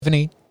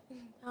Tiffany.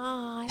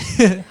 Hi.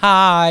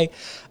 Hi.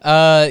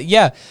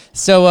 Yeah.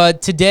 So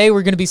today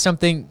we're gonna be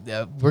something.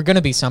 Today we're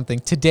gonna be something.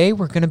 Today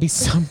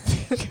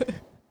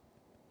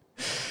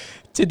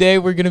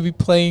we're gonna be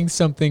playing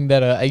something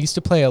that I used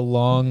to play a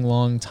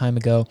long time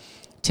ago.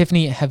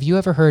 Tiffany, have you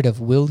ever heard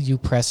of "Will You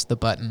Press the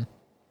Button"?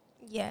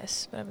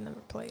 Yes, but I've never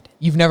played it.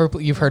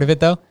 You've heard of it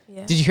though?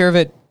 Yeah. Did you hear of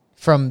it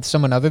from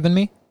someone other than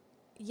me?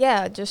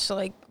 Yeah, just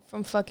like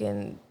from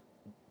fucking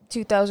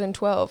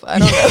 2012. I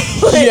don't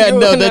know. Like, Yeah,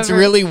 no, that's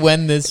really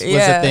when this was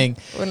a thing.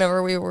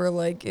 Whenever we were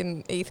like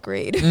in 8th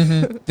grade.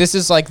 Mm-hmm. This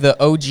is like the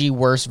OG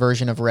worst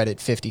version of Reddit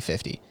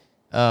 50/50.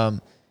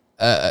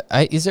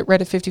 Is it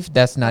Reddit 50?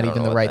 That's not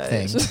even the right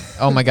thing.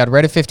 Oh my God,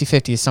 Reddit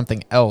 50/50 is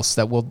something else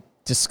that we'll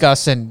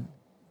discuss and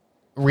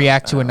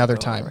react to another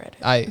time.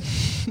 Reddit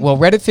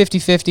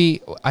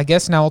 50/50, I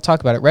guess now I'll talk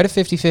about it. Reddit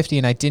 50/50,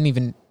 and I didn't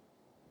even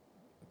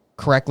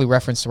correctly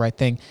reference the right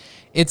thing.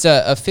 It's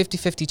a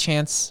 50/50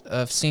 chance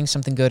of seeing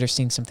something good or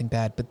seeing something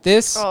bad. But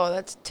this... Oh,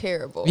 that's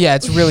terrible. Yeah,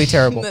 it's really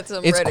terrible. It's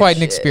Reddit quite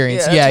an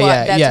experience.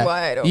 That's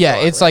why I don't Yeah,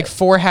 it's Reddit. like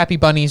 4 happy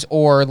bunnies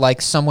or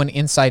like someone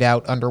inside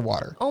out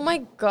underwater. Oh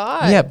my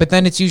God. Yeah, but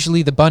then it's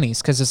usually the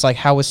bunnies because it's like,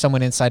 how is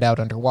someone inside out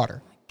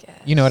underwater?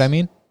 You know what I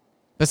mean?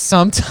 But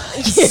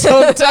sometimes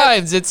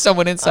it's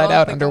someone inside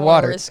out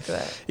underwater. Risk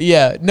that.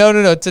 Yeah,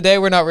 no. Today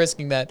we're not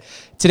risking that.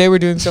 Today we're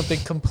doing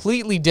something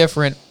completely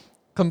different.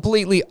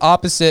 Completely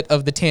opposite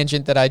of the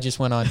tangent that I just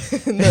went on.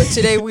 No,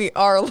 today we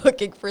are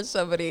looking for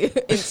somebody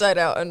inside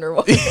out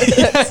underwater.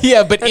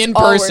 Yeah, but in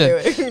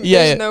person.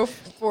 There's no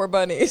 4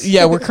 bunnies.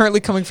 Yeah, we're currently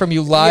coming from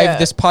you live. Yeah.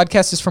 This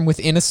podcast is from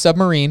within a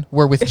submarine.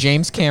 We're with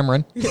James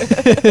Cameron.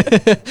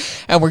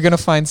 And we're going to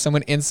find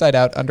someone inside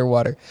out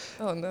underwater.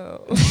 Oh,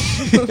 no.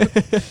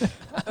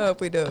 I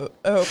hope we don't.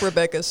 I hope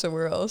Rebecca's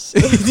somewhere else.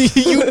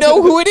 You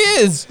know who it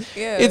is.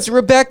 Yeah. It's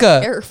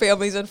Rebecca. Her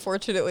family's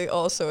unfortunately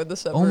also in the Oh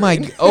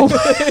submarine.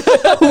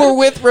 we're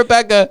with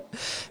Rebecca.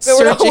 No,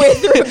 we're not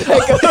with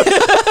Rebecca.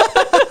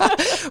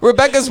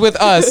 Rebecca's with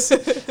us.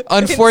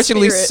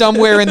 Unfortunately,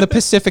 somewhere in the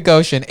Pacific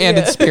Ocean and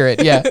in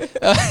spirit. Yeah.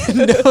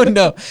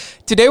 No.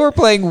 Today we're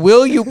playing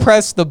Will You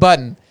Press the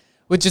Button,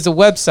 which is a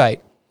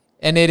website.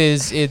 And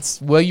it's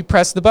Will You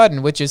Press the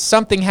Button, which is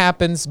something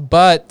happens,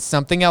 but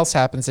something else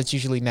happens that's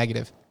usually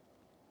negative.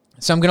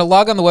 So I'm going to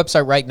log on the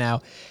website right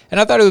now. And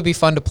I thought it would be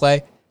fun to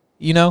play.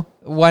 You know,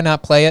 why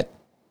not play it?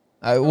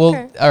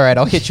 Okay. All right,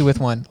 I'll hit you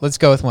with one. Let's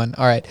go with one.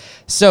 All right.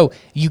 So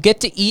you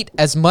get to eat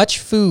as much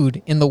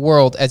food in the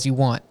world as you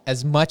want,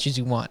 as much as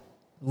you want.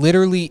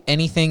 Literally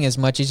anything as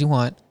much as you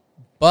want,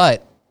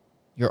 but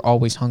you're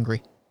always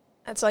hungry.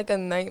 That's like a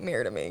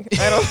nightmare to me.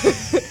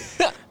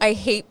 I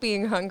hate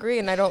being hungry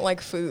and I don't like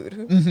food.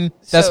 Mm-hmm.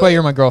 That's why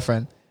you're my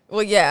girlfriend.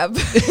 Well, yeah.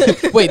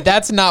 Wait,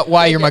 that's not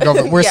why you're my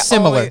girlfriend. We're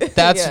similar.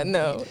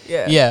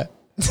 Yeah.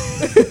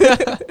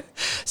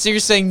 So you're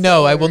saying,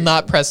 no, I will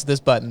not press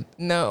this button.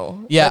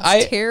 No. Yeah,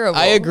 that's terrible.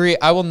 I agree.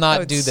 I will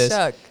not do this.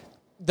 Suck.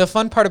 The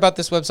fun part about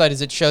this website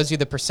is it shows you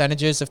the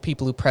percentages of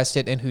people who pressed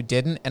it and who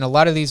didn't. And a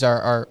lot of these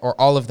or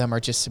all of them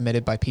are just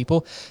submitted by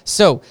people.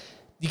 So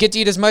you get to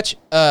eat as much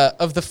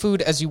of the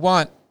food as you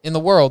want in the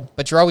world,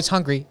 but you're always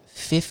hungry.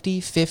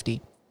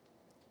 50/50.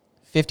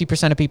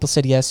 50% of people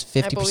said yes.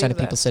 50% of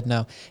people said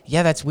no.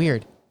 Yeah, that's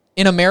weird.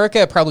 In America,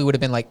 it probably would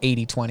have been like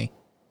 80-20.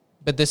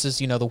 But this is,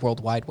 the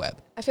World Wide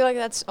Web. I feel like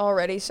that's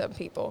already some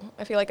people.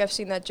 I feel like I've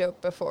seen that joke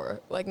before.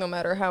 Like, no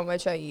matter how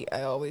much I eat,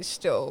 I always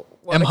still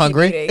want to keep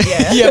eating.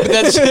 Yeah. Yeah,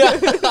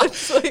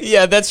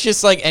 but that's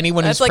just like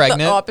anyone who's pregnant. That's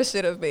like the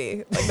opposite of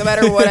me. Like, no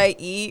matter what I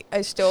eat,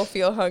 I still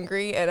feel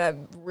hungry, and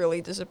I'm really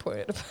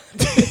disappointed about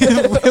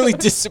it. Really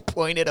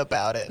disappointed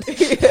about it.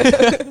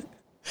 Yeah.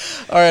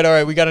 All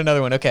right. We got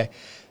another one. Okay.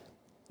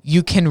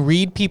 You can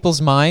read people's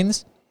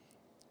minds,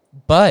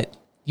 but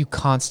you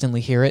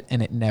constantly hear it,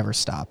 and it never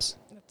stops.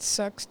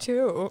 Sucks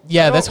too.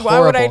 Yeah, that's horrible.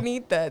 Why would I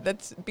need that?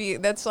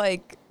 That's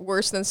like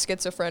worse than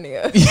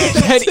schizophrenia.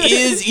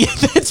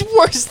 That's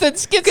worse than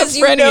schizophrenia. Because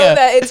you know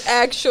that it's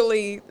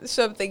actually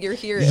something you're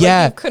hearing.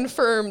 Yeah. Like, you've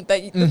confirmed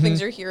that the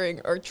things you're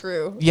hearing are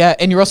true. Yeah,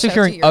 and you're also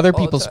hearing other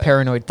people's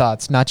paranoid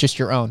thoughts, not just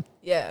your own.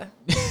 Yeah.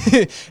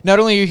 Not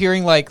only are you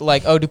hearing like,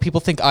 oh, do people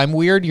think I'm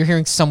weird? You're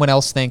hearing someone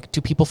else think,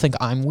 do people think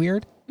I'm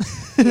weird?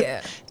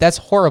 Yeah. That's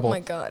horrible. Oh my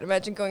God.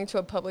 Imagine going to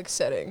a public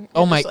setting.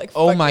 Oh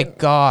my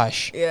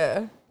gosh.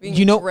 Yeah.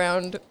 Being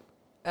drowned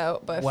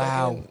out by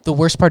Wow. The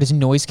worst part is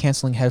noise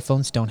canceling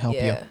headphones don't help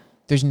you.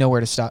 There's no way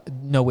to stop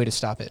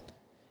it.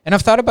 And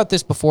I've thought about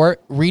this before.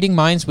 Reading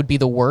minds would be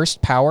the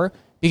worst power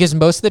because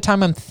most of the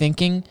time I'm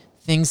thinking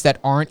things that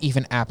aren't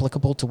even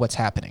applicable to what's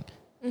happening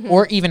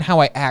or even how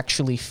I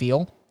actually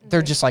feel.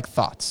 They're just like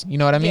thoughts. You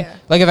know what I mean? Yeah.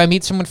 Like if I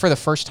meet someone for the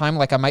first time,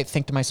 like I might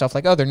think to myself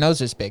like, oh, their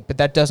nose is big,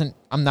 but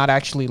I'm not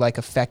actually like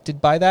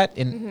affected by that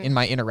in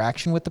my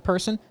interaction with the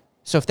person.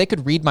 So if they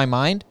could read my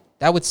mind,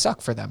 that would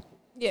suck for them.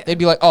 Yeah. They'd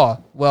be like,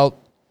 oh, well,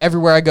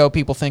 everywhere I go,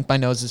 people think my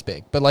nose is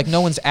big. But like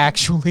no one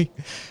actually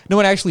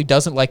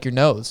doesn't like your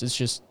nose. It's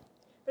just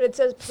but it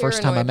says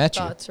first time I met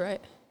thoughts, right?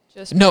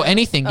 Just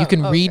anything. You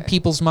can read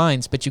people's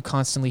minds, but you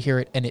constantly hear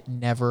it and it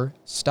never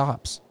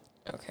stops.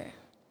 Okay.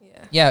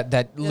 Yeah. Yeah,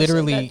 that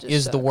literally that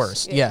is sucks. the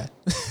worst. Yeah.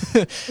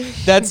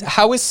 That's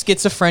how is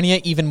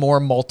schizophrenia even more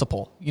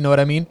multiple? You know what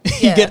I mean?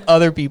 Yeah. You get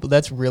other people.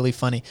 That's really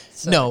funny.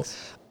 Sucks. No,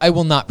 I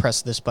will not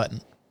press this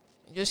button.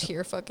 You just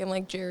hear fucking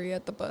like Jerry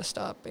at the bus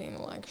stop being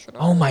like,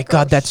 oh my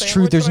God, that's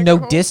true. There's no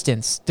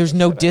distance. There's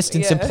no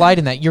distance implied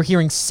in that. You're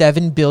hearing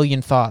 7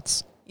 billion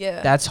thoughts.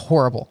 Yeah. That's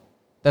horrible.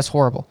 That's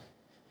horrible.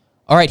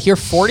 All right, here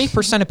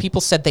 40% of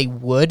people said they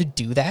would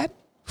do that.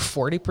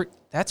 40%.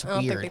 That's weird.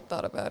 I don't think they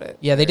thought about it.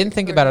 Yeah, they didn't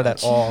think about it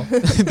at all.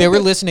 They were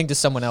listening to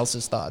someone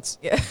else's thoughts.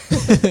 Yeah.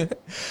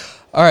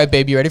 All right,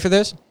 babe, you ready for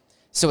this?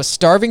 So a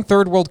starving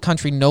third world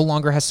country no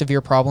longer has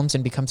severe problems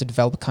and becomes a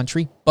developed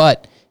country,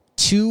 but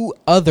 2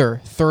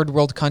 other third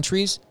world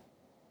countries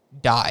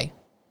die.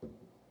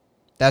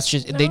 That's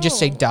just they just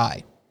say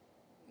die.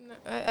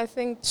 I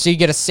think so. You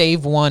got to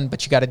save one,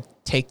 but you got to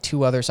take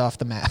 2 others off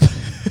the map.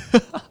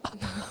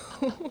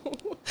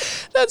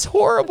 That's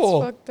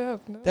horrible. That's fucked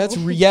up.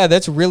 No.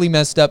 That's really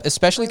messed up,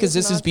 especially because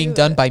this is being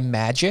done by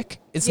magic.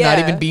 It's not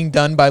even being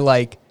done by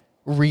like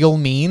real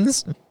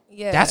means.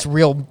 Yeah. That's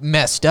real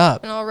messed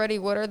up. And already,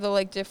 what are the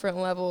like different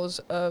levels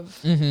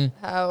of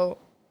how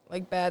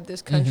like bad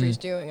this country's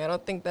doing? I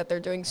don't think that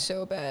they're doing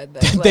so bad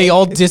that like, they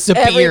all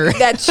disappear.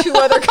 that 2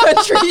 other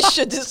countries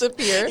should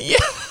disappear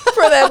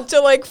for them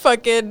to like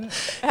fucking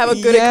have a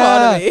good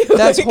economy.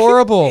 That's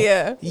horrible.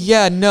 Yeah.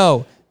 Yeah,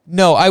 no,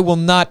 I will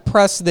not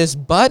press this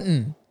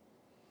button.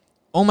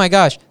 Oh my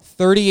gosh,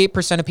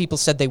 38% of people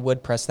said they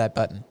would press that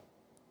button.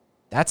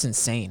 That's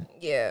insane.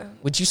 Yeah.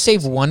 Would you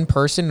save one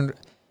person?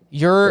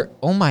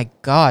 Oh my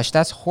gosh,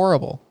 that's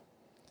horrible.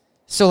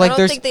 So like I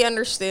don't think they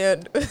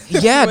understand.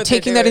 Yeah,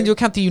 taking that into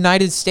account, the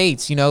United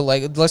States, you know,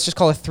 like let's just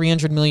call it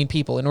 300 million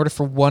people. In order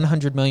for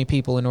 100 million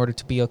people, in order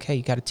to be okay,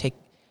 you got to take.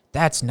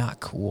 That's not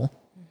cool.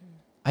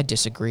 I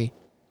disagree.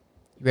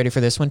 You ready for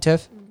this one,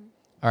 Tiff?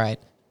 All right.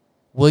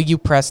 Will you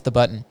press the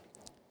button?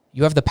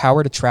 You have the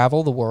power to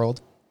travel the world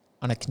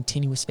on a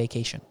continuous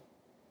vacation.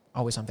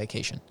 Always on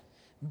vacation.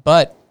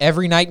 But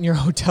every night in your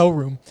hotel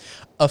room,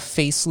 a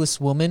faceless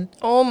woman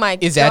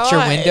is at your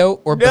window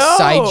or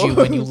beside you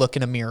when you look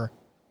in a mirror.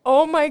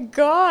 Oh my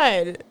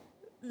God.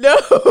 No.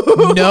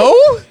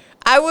 No?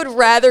 I would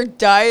rather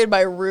die in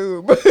my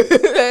room.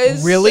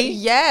 Really?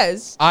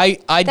 Yes. I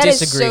disagree. That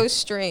is so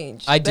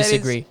strange. I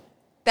disagree.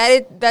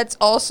 That's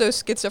also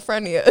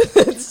schizophrenia.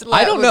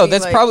 I don't know.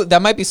 That's probably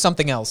that might be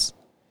something else.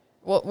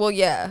 Well,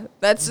 yeah.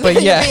 That's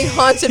being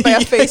haunted by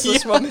a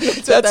faceless woman.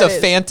 That's a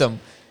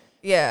phantom.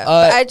 Yeah.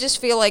 But I just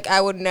feel like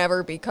I would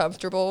never be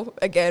comfortable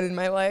again in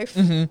my life,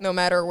 no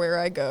matter where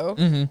I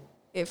go.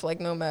 If like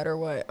no matter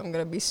what, I'm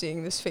gonna be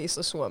seeing this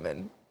faceless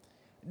woman.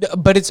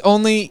 But it's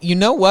only, you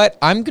know what?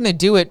 I'm gonna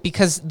do it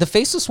because the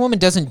faceless woman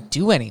doesn't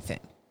do anything.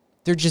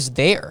 They're just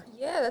there.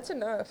 Yeah, that's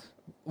enough.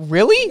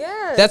 Really?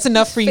 Yeah. That's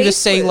enough for you to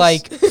say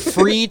like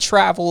free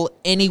travel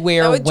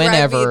anywhere, that would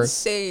whenever. Drive me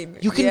insane.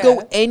 You can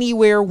go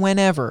anywhere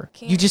whenever.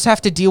 You just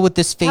have to deal with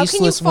this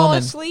faceless woman. How can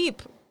you fall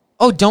asleep?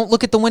 Oh, don't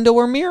look at the window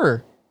or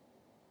mirror.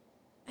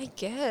 I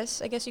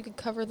guess you could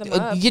cover them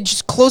up. You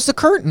just close the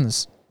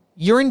curtains.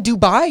 You're in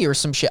Dubai or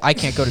some shit. I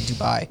can't go to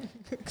Dubai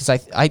because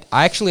I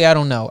actually I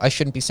don't know. I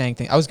shouldn't be saying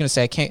things. I was gonna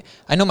say I can't.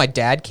 I know my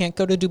dad can't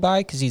go to Dubai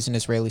because he's an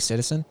Israeli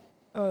citizen.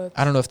 Oh,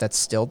 I don't know if that's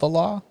still the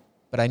law,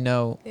 but I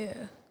know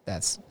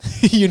that's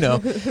let's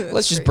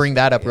just crazy. bring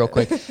that up real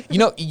quick.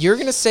 You're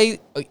gonna say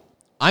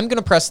I'm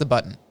gonna press the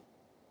button.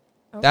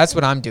 Okay. That's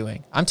what I'm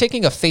doing. I'm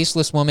taking a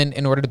faceless woman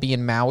in order to be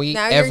in Maui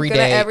every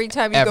day. Every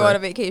time you go on a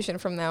vacation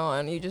from now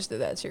on, you just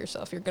did that to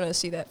yourself. You're gonna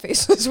see that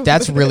faceless woman.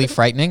 That's really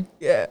frightening.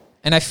 Yeah.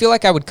 And I feel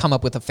like I would come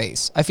up with a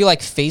face. I feel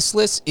like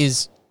faceless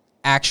is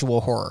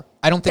actual horror.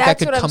 I don't think I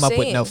could come up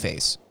with no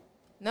face.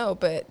 No,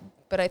 but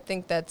I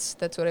think that's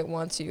what it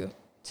wants you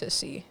to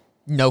see.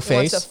 No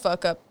face? It wants to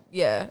fuck up,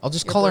 yeah. I'll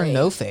just call her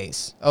No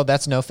Face. Oh,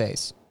 that's No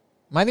Face.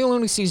 Am I the only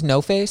one who sees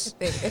No Face?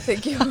 I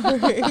think you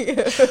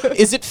are.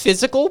 Is it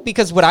physical?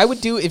 Because what I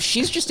would do, if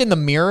she's just in the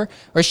mirror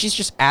or she's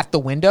just at the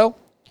window,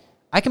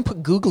 I can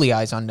put googly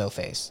eyes on No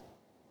Face.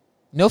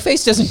 No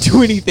Face doesn't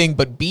do anything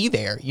but be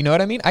there. You know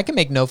what I mean? I can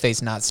make No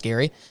Face not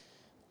scary.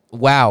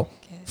 Wow.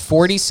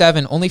 Only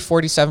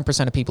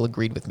 47% of people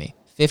agreed with me.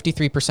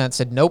 53%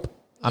 said, nope,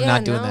 I'm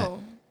not doing that. No.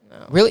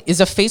 Really?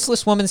 Is a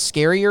faceless woman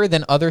scarier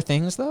than other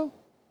things, though?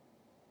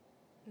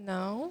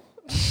 No.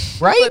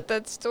 Right? But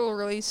that's still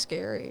really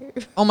scary.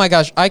 Oh my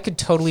gosh, I could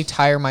totally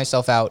tire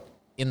myself out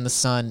in the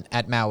sun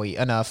at Maui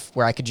enough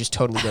where I could just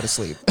totally go to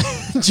sleep.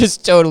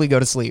 Just totally go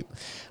to sleep.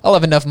 I'll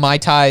have enough Mai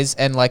Tais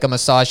and like a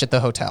massage at the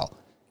hotel.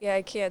 Yeah,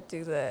 I can't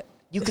do that.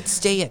 You could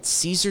stay at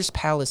Caesar's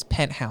Palace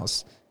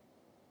penthouse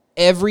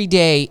every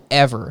day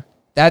ever.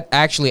 That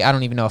actually, I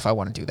don't even know if I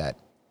want to do that.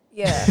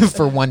 Yeah.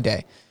 For one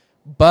day.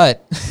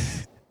 But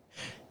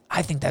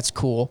I think that's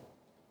cool.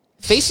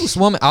 Faceless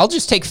woman. I'll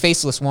just take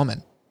faceless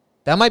woman.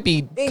 That might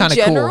be kind of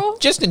cool.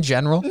 Just in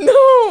general.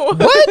 No.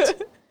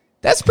 What?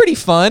 That's pretty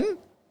fun.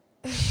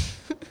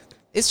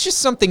 It's just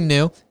something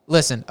new.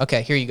 Listen,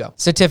 okay, here you go.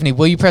 So Tiffany,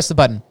 will you press the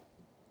button?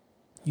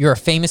 You're a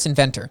famous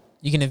inventor.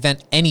 You can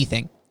invent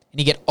anything. And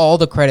you get all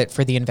the credit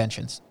for the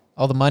inventions.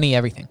 All the money,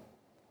 everything.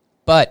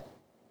 But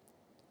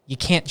You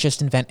can't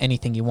just invent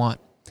anything you want.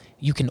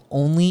 You can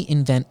only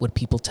invent what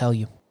people tell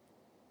you.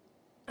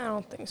 I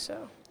don't think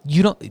so.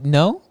 You don't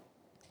know?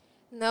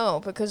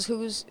 No, because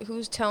who's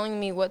telling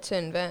me what to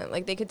invent?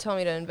 Like, they could tell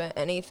me to invent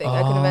anything.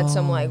 I could invent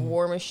some, like,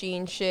 war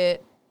machine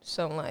shit,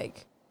 some,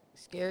 like,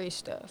 scary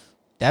stuff.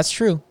 That's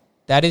true.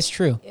 That is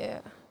true.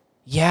 Yeah.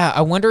 Yeah,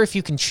 I wonder if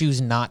you can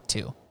choose not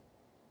to.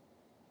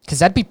 Because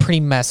that'd be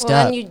pretty messed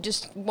up. Then you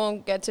just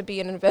won't get to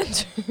be an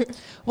inventor.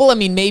 Well, I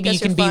mean, maybe you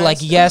can be like,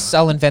 yes,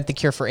 I'll invent the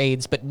cure for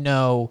AIDS, but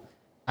no,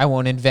 I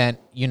won't invent,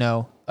 you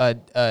know,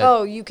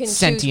 a you can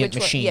sentient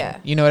choose which machine. One. Yeah.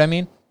 You know what I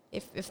mean?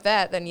 If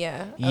that, then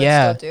yeah.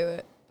 I would still do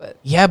it. But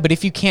yeah, but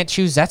if you can't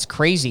choose, that's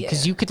crazy.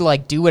 Because you could,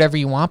 like, do whatever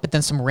you want, but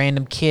then some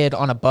random kid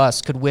on a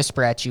bus could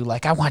whisper at you,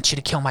 like, I want you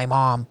to kill my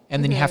mom.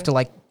 And then you have to,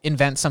 like,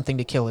 invent something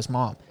to kill his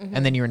mom.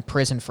 And then you're in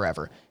prison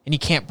forever. And you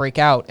can't break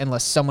out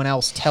unless someone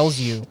else tells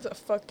you,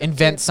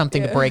 invent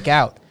something to break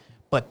out.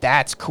 But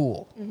that's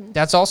cool.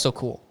 That's also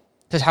cool.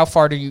 Because how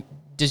far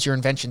does your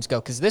inventions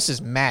go? Because this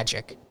is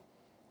magic.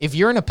 If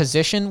you're in a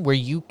position where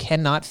you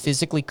cannot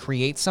physically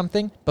create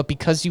something, but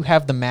because you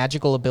have the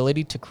magical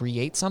ability to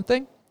create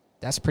something,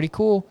 that's pretty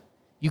cool.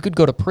 You could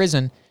go to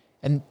prison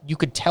and you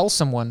could tell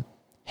someone,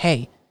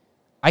 hey,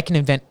 I can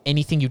invent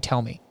anything you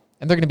tell me.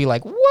 And they're going to be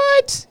like,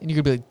 what? And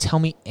you're going to be like, tell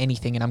me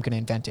anything and I'm going to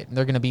invent it. And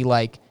they're going to be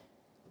like,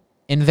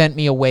 invent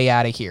me a way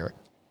out of here.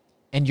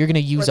 And you're going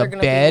to use a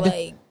bed.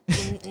 Like,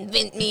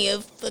 invent me a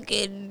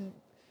fucking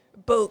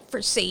boat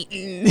for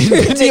Satan.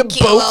 Invent me a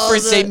boat for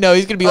Satan. No,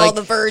 he's going to be all like,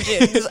 the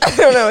virgins. I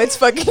don't know. It's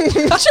fucking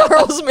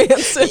Charles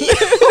Manson.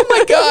 Oh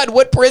my God,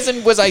 what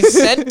prison was I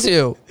sent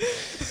to?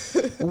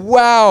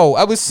 Wow,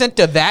 I was sent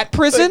to that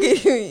prison?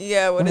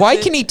 Yeah. Why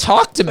can he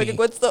talk to me?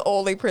 What's the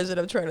only prison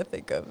I'm trying to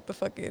think of?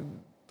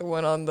 The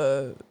one on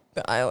the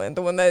island.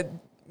 The one that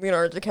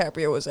Leonardo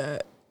DiCaprio was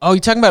at. Oh, you're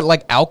talking about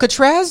like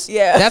Alcatraz?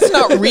 Yeah. That's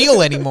not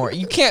real anymore.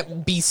 You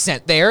can't be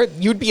sent there.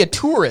 You'd be a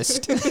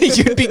tourist.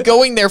 You'd be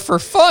going there for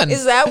fun.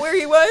 Is that where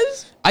he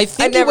was? I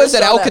think he was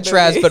at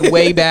Alcatraz, but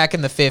way back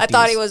in the 50s. I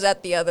thought he was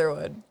at the other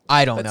one.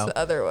 I don't know. What's the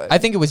other one? I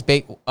think it was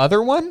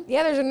other one?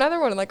 Yeah, there's another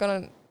one like on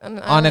an island.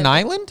 On an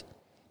island?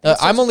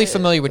 I'm only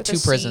familiar with two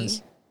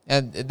prisons.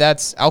 And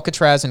that's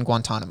Alcatraz and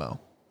Guantanamo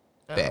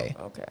Bay.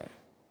 Okay.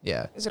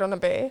 Yeah. Is it on a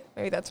bay?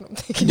 Maybe that's what I'm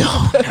thinking.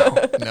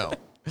 No.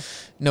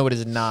 No, it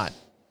is not.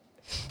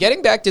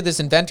 Getting back to this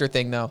inventor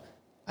thing, though,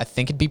 I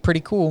think it'd be pretty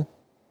cool.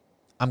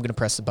 I'm going to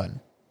press the button.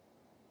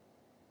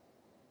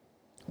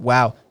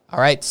 Wow. All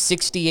right.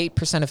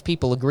 68% of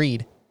people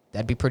agreed.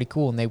 That'd be pretty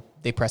cool. And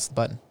they pressed the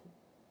button.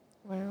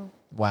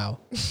 Wow.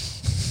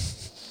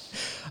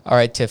 All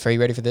right, Tiff, are you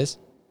ready for this?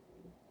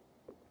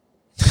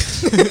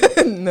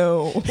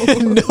 No.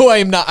 No, I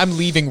am not. I'm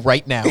leaving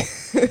right now.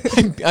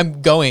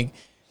 I'm going.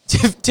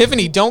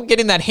 Tiffany, don't get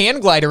in that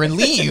hand glider and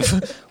leave.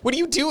 What are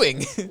you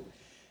doing?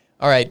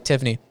 All right,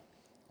 Tiffany,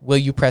 will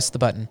you press the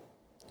button?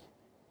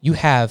 You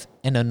have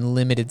an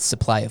unlimited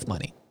supply of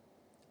money.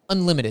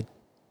 Unlimited.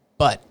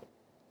 But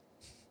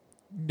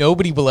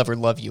nobody will ever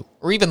love you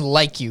or even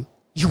like you.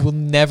 You will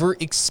never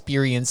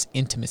experience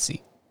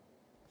intimacy.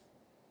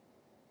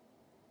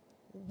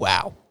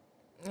 Wow.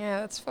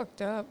 Yeah, that's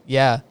fucked up.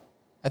 Yeah.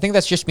 I think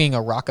that's just being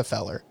a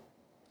Rockefeller.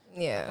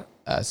 Yeah.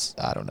 I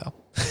don't know.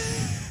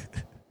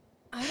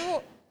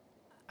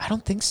 I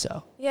don't think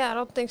so. Yeah, I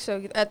don't think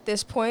so at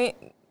this point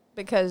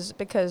because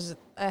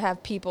I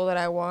have people that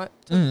I want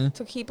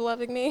to keep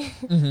loving me.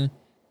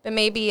 But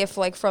maybe if,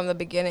 like, from the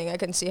beginning, I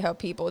can see how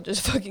people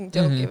just fucking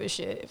don't give a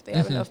shit if they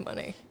have enough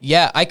money.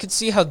 Yeah, I could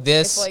see how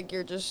this... If, like,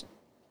 you're just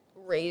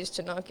raised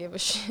to not give a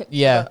shit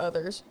about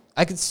others.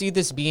 I could see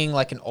this being,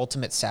 like, an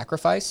ultimate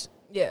sacrifice.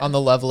 Yeah. On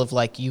the level of,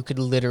 like, you could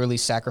literally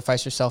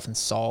sacrifice yourself and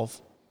solve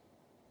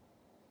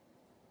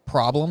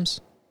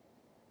problems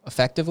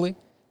effectively.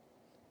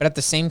 But at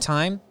the same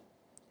time,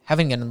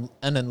 having an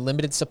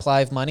unlimited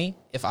supply of money,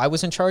 if I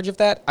was in charge of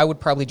that, I would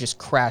probably just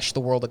crash the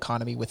world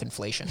economy with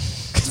inflation.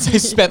 Because I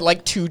spent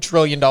like $2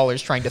 trillion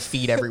trying to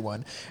feed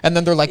everyone. And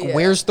then they're like,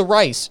 where's the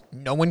rice?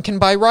 No one can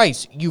buy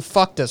rice. You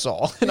fucked us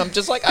all. And I'm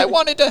just like, I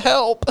wanted to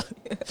help.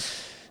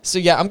 So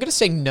yeah, I'm going to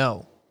say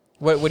no.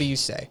 What do you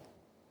say?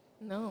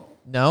 No.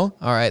 No?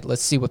 All right,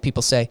 let's see what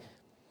people say.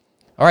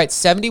 All right,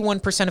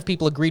 71% of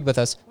people agreed with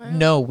us. Wow.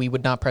 No, we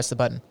would not press the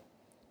button.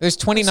 There's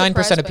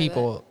 29% of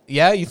people.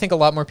 Yeah, you think a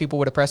lot more people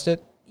would have pressed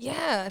it?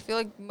 Yeah, I feel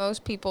like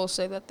most people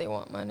say that they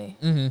want money.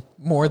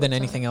 More than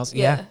anything else.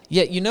 Yeah.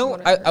 Yeah, you know,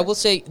 I will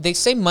say, they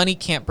say money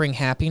can't bring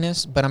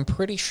happiness, but I'm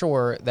pretty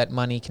sure that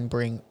money can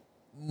bring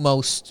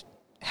most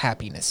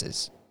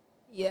happinesses.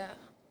 Yeah.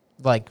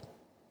 Like,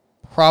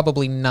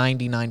 probably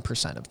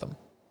 99% of them.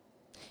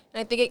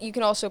 And I think you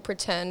can also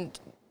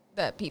pretend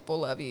that people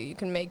love you. You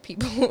can make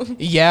people pretend.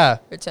 Yeah,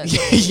 you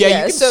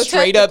can so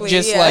straight up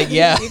just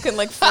you can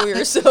like fool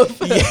yourself.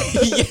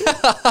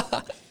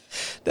 Yeah.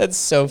 That's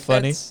so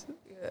funny.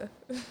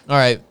 All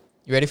right,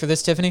 you ready for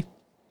this, Tiffany?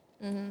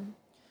 I'm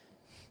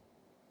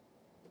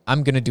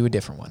gonna do a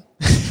different one.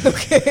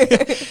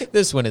 Okay.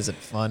 This one isn't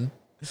fun.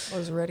 I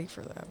was ready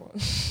for that one.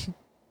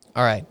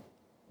 All right,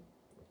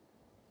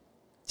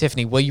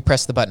 Tiffany, will you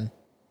press the button?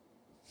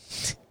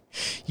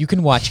 You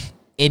can watch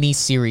any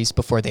series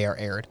before they are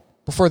aired,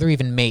 before they're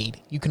even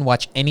made. You can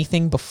watch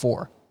anything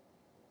before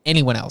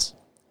anyone else,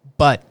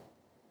 but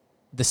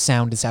the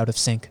sound is out of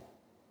sync.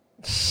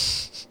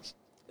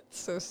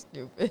 So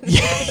stupid.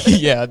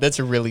 Yeah, that's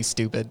really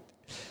stupid.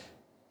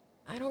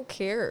 I don't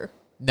care.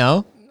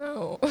 No?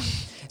 No.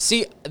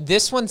 See,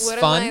 this one's what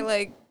fun. Am I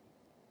like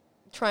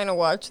trying to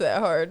watch that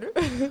hard?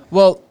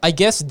 Well, I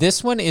guess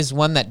this one is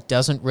one that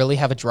doesn't really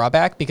have a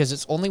drawback because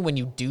it's only when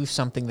you do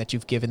something that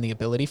you've given the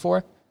ability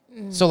for.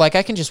 So, like,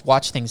 I can just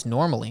watch things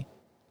normally,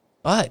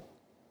 but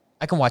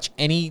I can watch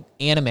any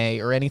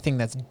anime or anything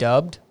that's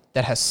dubbed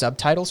that has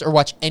subtitles, or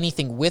watch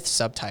anything with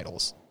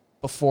subtitles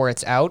before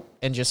it's out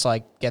and just,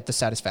 like, get the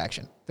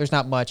satisfaction. There's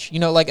not much. You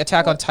know, like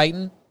Attack on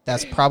Titan,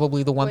 that's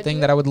probably the one thing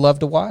that I would love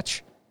to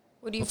watch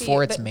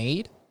before it's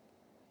made.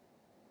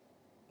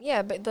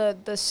 Yeah, but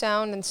the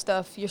sound and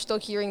stuff, you're still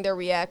hearing their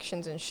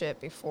reactions and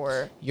shit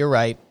before. You're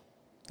right.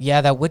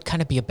 Yeah, that would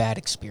kind of be a bad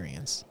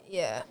experience.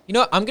 Yeah. You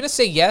know what? I'm going to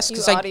say yes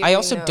because I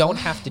also don't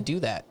have to do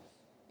that.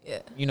 Yeah.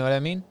 You know what I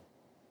mean?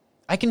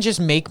 I can just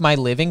make my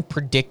living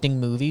predicting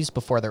movies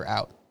before they're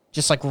out.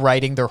 Just like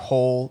writing their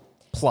whole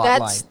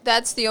plot line.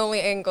 That's the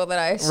only angle that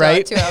I saw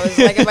too. I was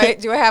like,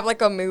 do I have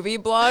like a movie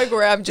blog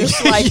where I'm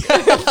just like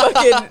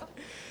fucking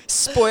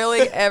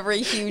spoiling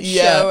every huge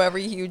show,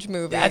 every huge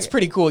movie? That's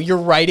pretty cool. You're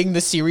writing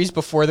the series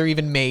before they're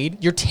even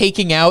made. You're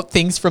taking out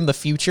things from the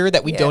future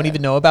that we don't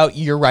even know about.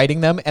 You're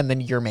writing them and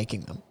then you're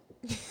making them.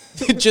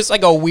 Just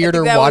like a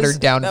weirder, watered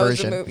down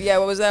version. Yeah,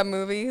 what was that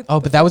movie? Oh,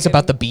 but that was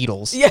about the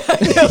Beatles. Yeah.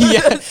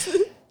 Yeah.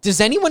 Does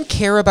anyone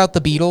care about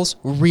the Beatles?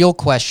 Real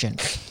question.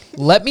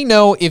 Let me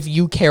know if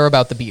you care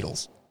about the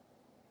Beatles.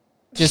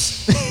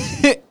 Just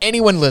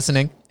anyone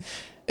listening.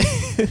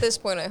 At this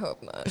point, I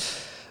hope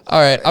not. All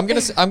right, I'm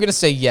gonna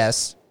say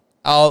yes.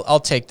 I'll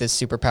take this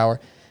superpower.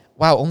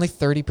 Wow, only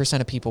 30%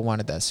 of people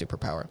wanted that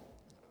superpower.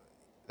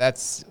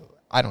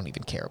 I don't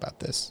even care about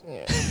this.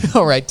 Yeah.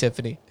 All right,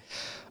 Tiffany,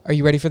 are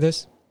you ready for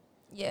this?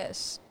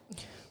 Yes.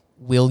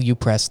 Will you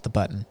press the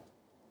button?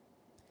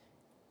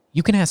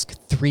 You can ask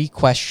 3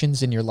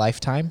 questions in your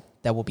lifetime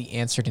that will be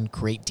answered in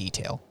great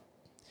detail.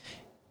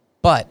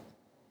 But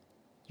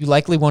you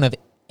likely won't have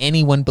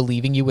anyone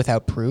believing you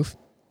without proof,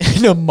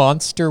 and a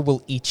monster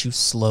will eat you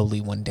slowly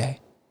one day.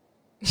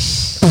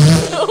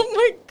 Oh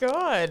my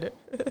God.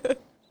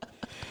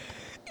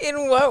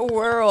 In what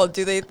world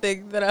do they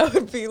think that I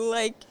would be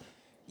like,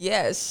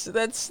 yes,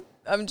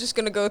 I'm just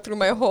going to go through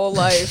my whole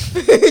life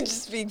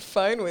just being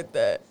fine with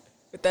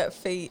that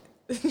fate.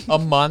 A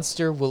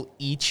monster will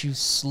eat you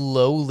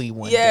slowly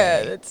one day.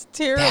 Yeah, that's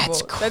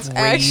terrible. That's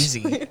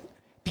crazy. Actually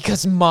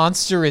because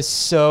monster is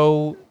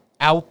so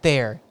out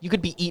there. You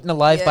could be eaten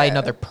alive by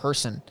another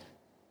person,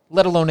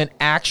 let alone an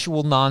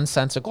actual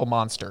nonsensical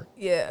monster.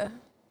 Yeah.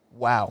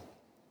 Wow.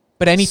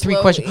 But any 3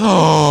 questions.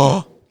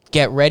 Oh,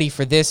 get ready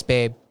for this,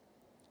 babe.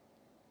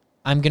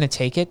 I'm going to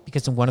take it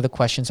because one of the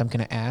questions I'm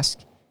going to ask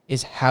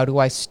is, how do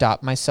I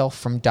stop myself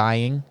from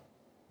dying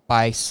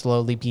by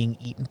slowly being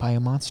eaten by a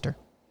monster?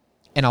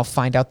 And I'll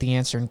find out the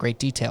answer in great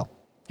detail,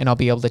 and I'll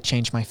be able to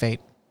change my fate.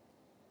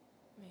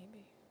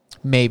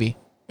 Maybe.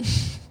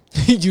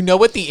 You know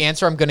what the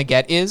answer I'm going to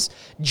get is?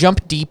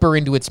 Jump deeper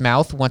into its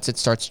mouth once it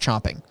starts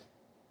chomping.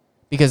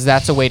 Because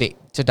that's a way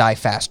to die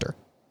faster.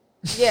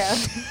 Yeah.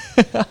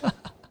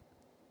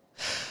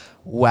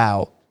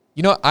 Wow.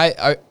 You know,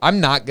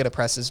 I'm not going to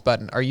press this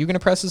button. Are you going to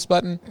press this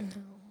button? No.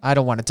 I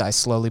don't want to die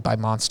slowly by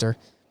monster.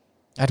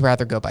 I'd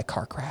rather go by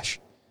car crash.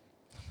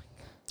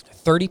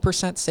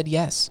 30% said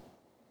yes.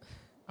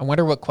 I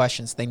wonder what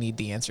questions they need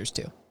the answers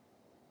to.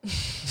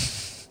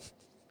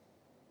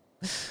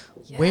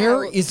 Yeah.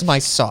 Where is my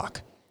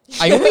sock?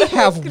 I only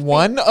have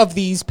one of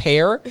these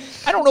pair.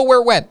 I don't know where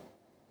it went.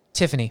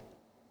 Tiffany,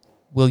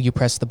 will you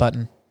press the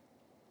button?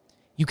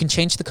 You can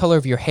change the color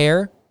of your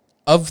hair,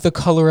 of the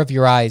color of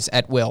your eyes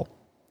at will.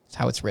 That's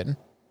how it's written.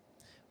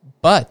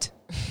 But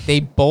they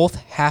both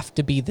have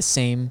to be the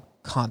same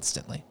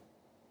constantly.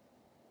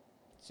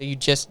 So you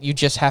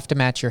just have to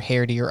match your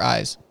hair to your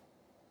eyes.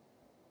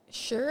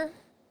 Sure.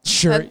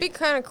 Sure. That'd be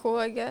kind of cool,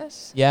 I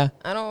guess. Yeah.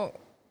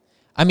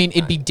 I mean,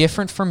 it'd be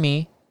different for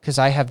me because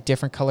I have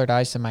different colored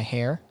eyes than my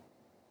hair.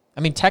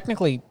 I mean,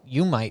 technically,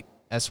 you might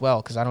as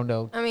well because I don't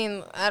know. I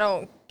mean, I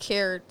don't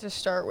care to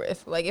start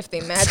with, like, if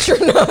they match or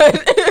not.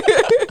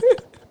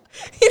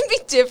 It'd be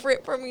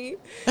different for me.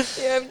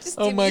 Yeah, I'm just,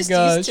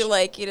 used to,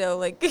 like, you know,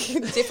 like,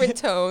 different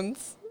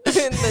tones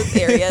in those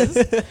areas.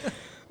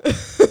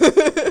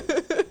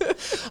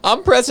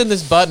 I'm pressing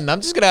this button.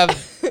 I'm just going to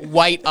have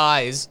white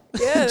eyes.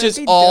 Yeah, just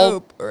that'd be all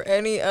dope. Or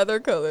any other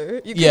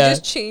color. You can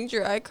just change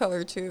your eye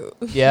color, too.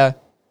 Yeah.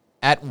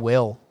 At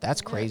will.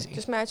 That's crazy.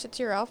 Just match it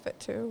to your outfit,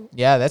 too.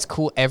 Yeah, that's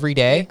cool every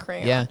day.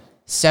 Crayon. Yeah.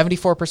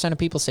 74% of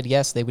people said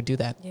yes, they would do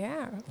that.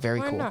 Yeah. Very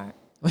why cool. Not?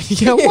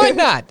 Yeah, why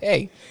not?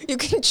 Hey. You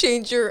can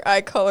change your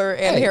eye color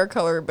and hair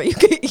color, but you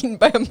get eaten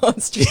by a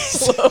monster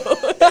slow.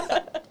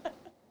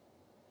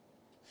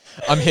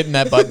 I'm hitting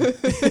that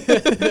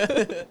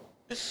button.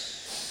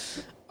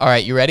 All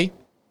right, you ready?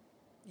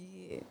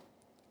 Yeah.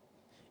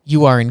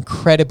 You are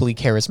incredibly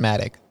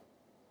charismatic,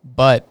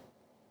 but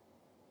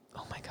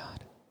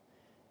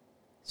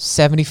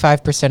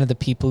 75% of the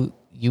people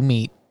you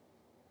meet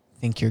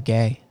think you're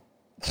gay.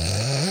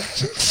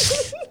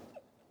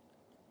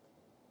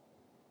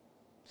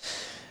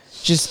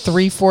 Just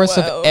 3/4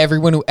 of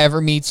everyone who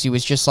ever meets you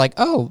is just like,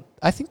 oh,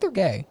 I think they're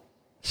gay.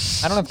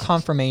 I don't have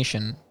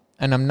confirmation,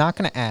 and I'm not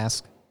going to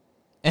ask,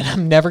 and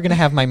I'm never going to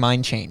have my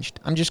mind changed.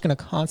 I'm just going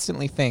to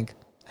constantly think,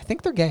 I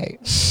think they're gay.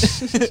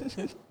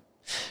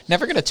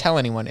 Never going to tell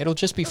anyone. It'll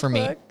just be for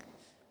me.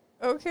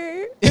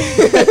 Okay.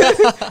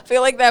 I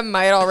feel like that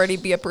might already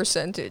be a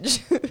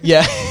percentage.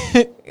 Yeah.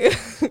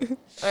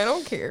 I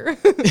don't care.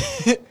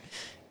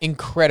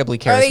 Incredibly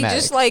charismatic. Are they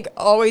just like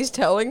always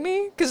telling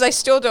me? Because I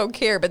still don't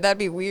care, but that'd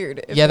be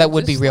weird. Yeah, that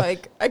would be real.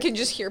 Like, I can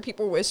just hear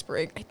people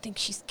whispering, I think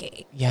she's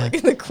gay. Yeah. Like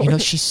in the corner. You know,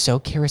 she's so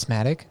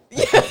charismatic.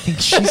 Yeah. I think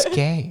she's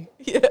gay.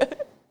 Yeah.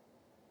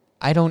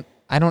 I don't.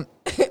 And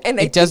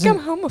I think I'm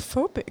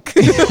homophobic.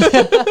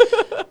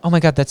 Oh my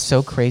God, that's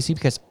so crazy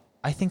because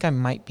I think I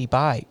might be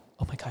bi.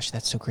 Oh my gosh,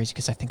 that's so crazy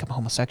because I think I'm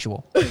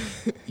homosexual.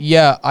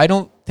 Yeah, I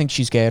don't think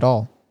she's gay at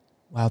all.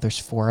 Wow, there's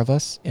 4 of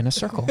us in a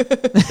circle.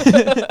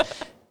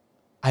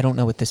 I don't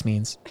know what this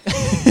means.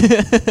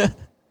 And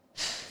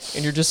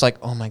you're just like,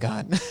 oh my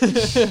God.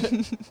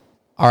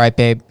 All right,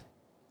 babe.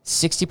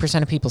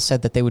 60% of people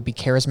said that they would be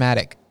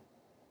charismatic.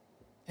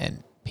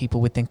 And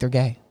people would think they're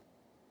gay.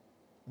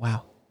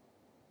 Wow.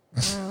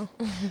 Wow.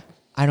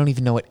 I don't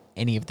even know what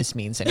any of this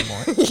means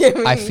anymore.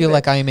 Yeah, I feel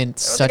like I am in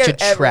such a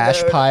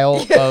trash pile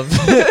of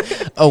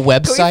a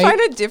website. Can we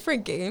find a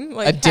different game?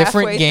 Like a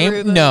different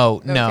game?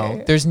 No.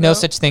 There's no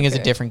such thing as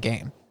a different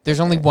game. There's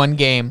only one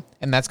game,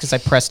 and that's because I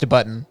pressed a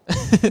button.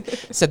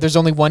 Said there's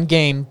only one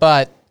game,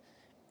 but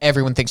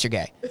everyone thinks you're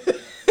gay.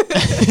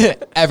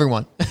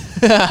 Everyone.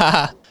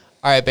 All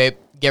right, babe,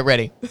 get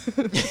ready.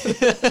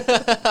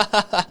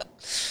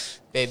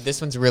 Babe,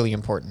 this one's really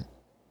important.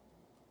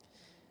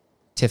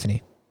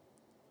 Tiffany,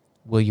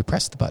 will you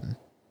press the button?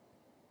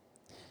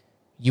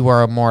 You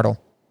are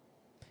immortal,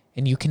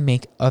 and you can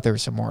make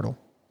others immortal.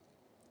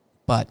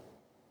 But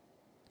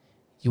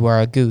you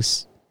are a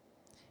goose,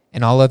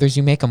 and all others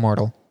you make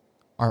immortal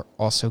are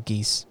also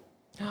geese.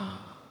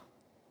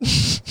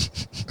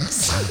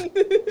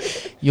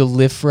 You'll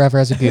live forever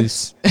as a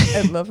goose.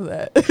 I'd love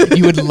that.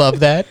 You would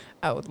love that?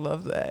 I would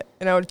love that.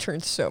 And I would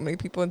turn so many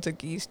people into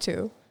geese,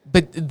 too.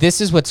 But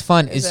this is what's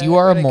fun, is you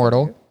are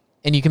immortal,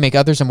 and you can make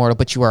others immortal,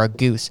 but you are a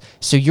goose.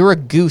 So you're a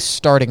goose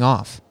starting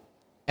off,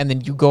 and then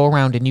you go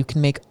around and you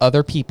can make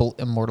other people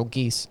immortal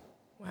geese.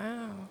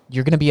 Wow.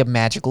 You're going to be a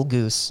magical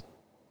goose.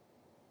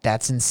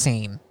 That's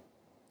insane.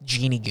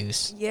 Genie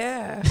Goose.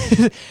 Yeah.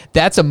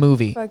 That's a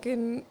movie.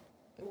 Fucking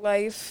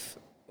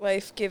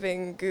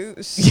life-giving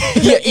goose.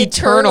 Yeah,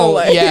 eternal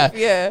life. Yeah.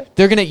 Yeah.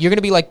 You're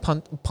gonna be like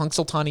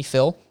Punxsutawney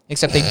Phil,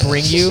 except they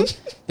bring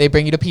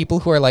you to people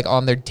who are like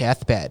on their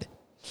deathbed.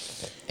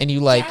 And you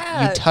you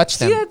touch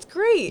them. See, that's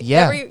great.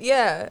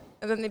 Yeah.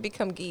 And then they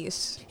become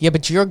geese. Yeah,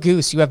 but you're a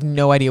goose. You have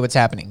no idea what's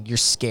happening. You're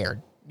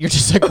scared. You're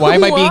just like, why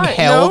am I being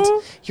held?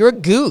 No. You're a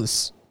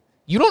goose.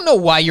 You don't know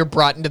why you're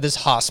brought into this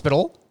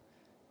hospital,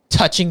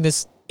 touching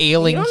this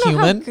ailing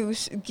human. Know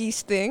how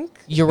geese think.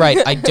 You're right.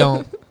 I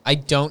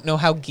don't know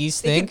how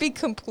geese think. They could be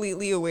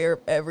completely aware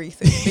of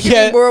everything. They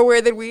could be more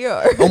aware than we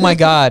are. Oh my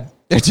God.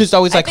 They're just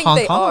always like,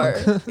 honk,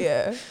 honk. Are.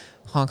 Yeah.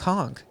 Honk,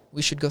 honk.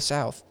 We should go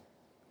south.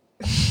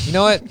 You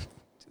know what?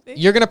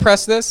 You're going to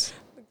press this?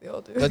 They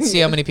all do. Let's see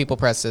how many people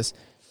press this.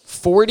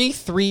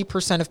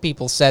 43% of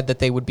people said that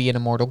they would be an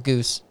immortal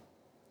goose.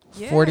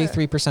 Yeah.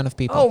 43% of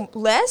people. Oh,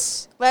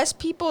 less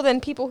people than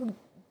people who...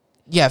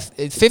 Yeah,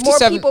 57... More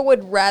people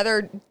would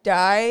rather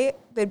die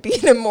than be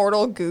an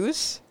immortal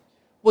goose?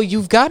 Well,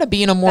 you've got to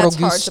be an immortal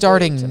goose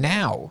starting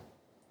now.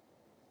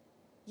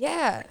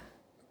 Yeah.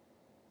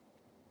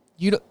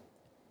 You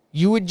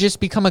would just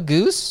become a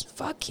goose?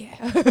 Fuck yeah.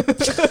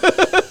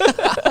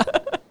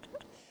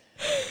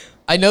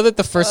 I know that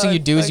the first thing you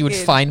do is you would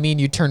find me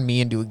and you turn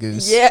me into a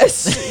goose.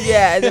 Yes.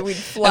 Yeah, and then we'd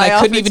fly and I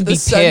off couldn't even be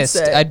pissed.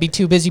 Sunset. I'd be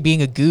too busy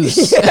being a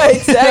goose. Yeah,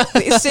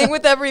 exactly. Sing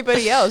with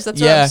everybody else.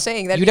 That's what I'm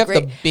saying. That'd You'd be have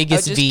great. the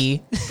biggest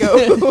V.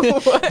 Go.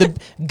 The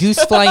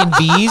goose flying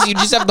Vs. You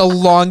just have the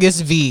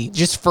longest V,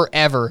 just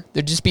forever.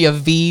 There'd just be a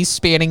V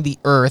spanning the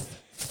earth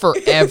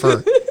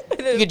forever.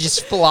 You could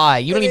just fly.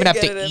 You don't even have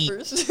to eat.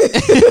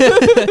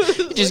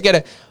 You just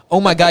gotta. Oh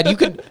my God! You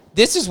could.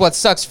 This is what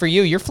sucks for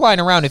you. You're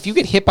flying around. If you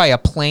get hit by a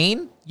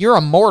plane, you're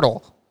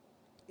immortal.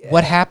 Yeah.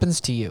 What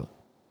happens to you?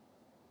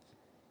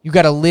 You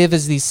got to live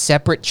as these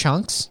separate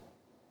chunks?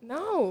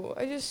 No,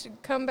 I just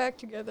come back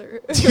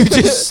together. You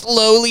just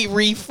slowly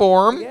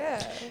reform?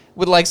 Yeah.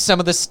 With like some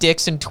of the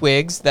sticks and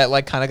twigs that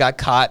like kind of got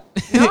caught?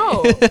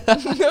 No.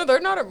 No, they're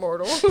not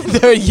immortal.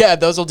 Yeah,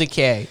 those will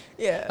decay.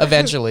 Yeah.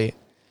 Eventually.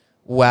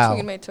 Wow.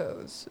 Between my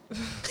toes.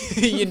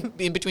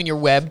 in between your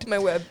webbed? My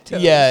webbed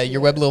toes. Yeah,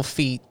 your webbed little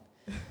feet.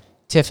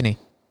 Tiffany,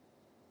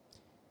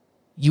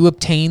 you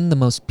obtain the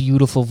most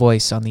beautiful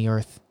voice on the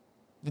earth.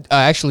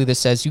 Actually, this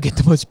says you get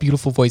the most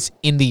beautiful voice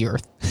in the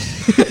earth.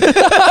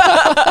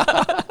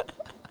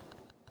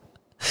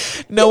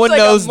 No one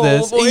knows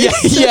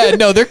this. Yeah,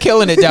 no, they're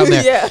killing it down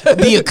there. Yeah.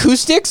 The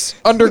acoustics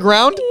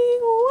underground.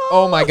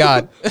 Oh my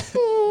God.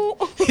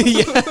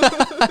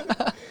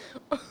 Yeah.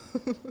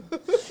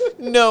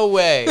 No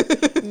way.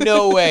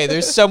 No way.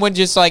 There's someone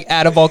just like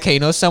at a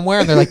volcano somewhere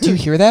and they're like, do you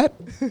hear that?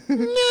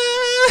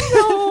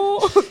 No.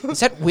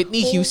 Is that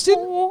Whitney Houston?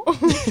 All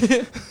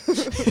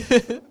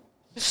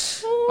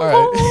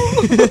right.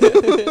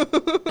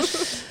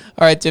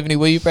 All right, Tiffany,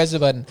 will you press the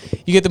button?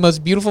 You get the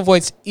most beautiful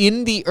voice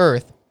in the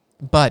earth,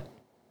 but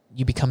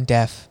you become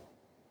deaf.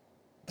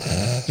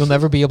 You'll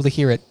never be able to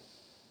hear it.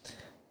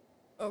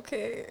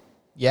 Okay.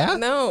 Yeah?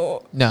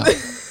 No.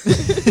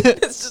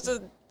 It's just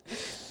a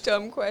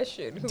dumb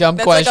question. Dumb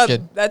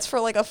question. That's for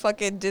like a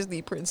fucking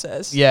Disney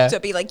princess. Yeah. To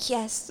be like,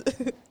 yes.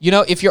 You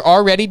know, if you're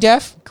already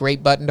deaf,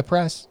 great button to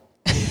press.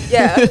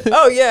 Yeah.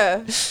 Oh,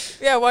 yeah.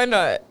 Yeah, why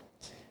not?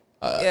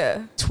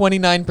 Yeah.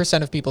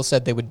 29% of people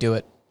said they would do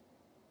it.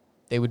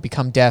 They would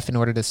become deaf in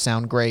order to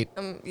sound great.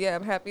 Yeah,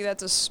 I'm happy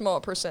that's a small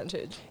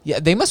percentage. Yeah,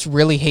 they must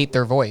really hate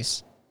their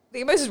voice.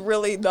 They must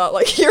really not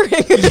like hearing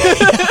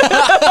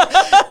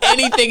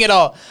anything at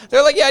all.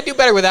 They're like, yeah, I do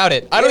better without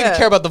it. I don't even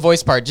care about the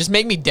voice part. Just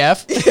make me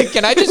deaf.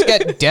 Can I just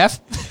get deaf?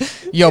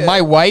 Yo,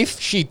 my wife,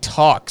 she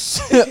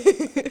talks.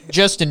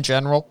 Just in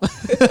general.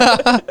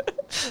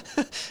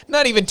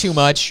 Not even too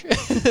much.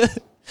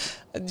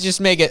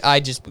 Just make it,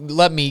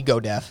 let me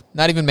go deaf.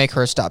 Not even make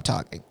her stop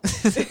talking.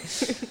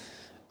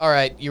 All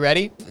right, you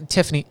ready?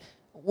 Tiffany,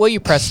 will you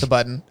press the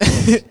button?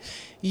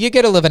 You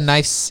get to live a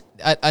nice,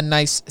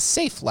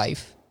 safe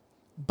life,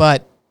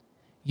 but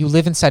you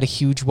live inside a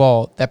huge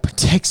wall that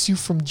protects you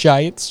from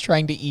giants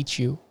trying to eat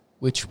you,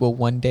 which will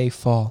one day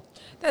fall.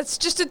 That's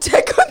just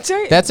Attack on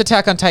Titan. That's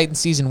Attack on Titan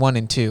season 1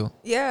 and 2.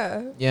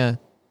 Yeah. Yeah.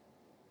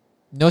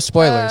 No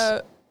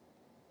spoilers.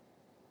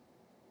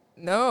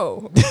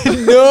 No.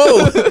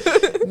 No. I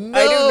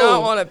do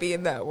not want to be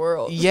in that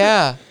world.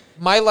 Yeah.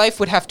 My life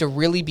would have to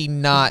really be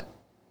not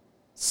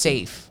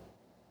safe.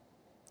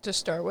 To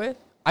start with?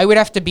 I would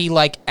have to be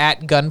like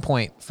at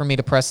gunpoint for me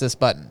to press this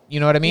button. You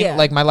know what I mean? Yeah.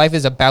 Like my life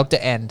is about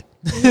to end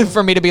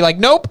for me to be like,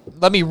 nope,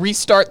 let me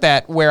restart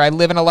that where I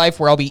live in a life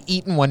where I'll be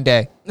eaten one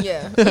day.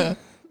 Yeah.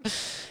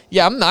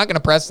 Yeah, I'm not going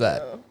to press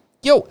that. No.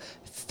 Yo,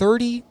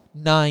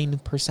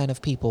 39%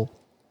 of people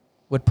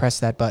would press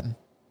that button.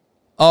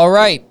 All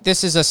right,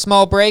 this is a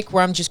small break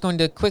where I'm just going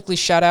to quickly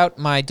shout out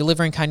my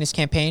Delivering Kindness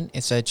campaign.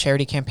 It's a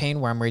charity campaign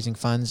where I'm raising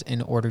funds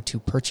in order to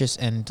purchase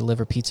and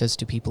deliver pizzas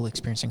to people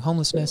experiencing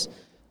homelessness,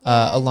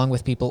 along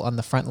with people on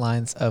the front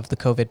lines of the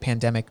COVID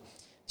pandemic.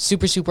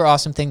 Super, super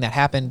awesome thing that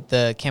happened.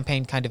 The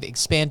campaign kind of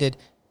expanded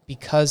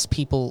because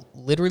people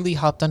literally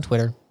hopped on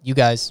Twitter. You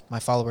guys, my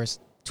followers,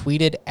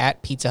 tweeted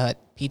at Pizza Hut.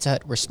 Pizza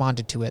Hut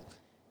responded to it.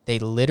 They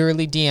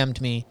literally DM'd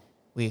me.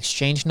 We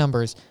exchanged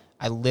numbers.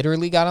 I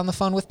literally got on the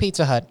phone with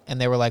Pizza Hut,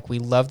 and they were like, we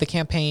love the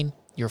campaign.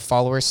 Your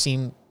followers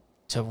seem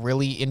to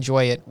really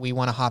enjoy it. We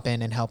want to hop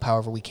in and help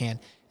however we can.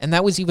 And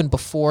that was even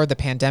before the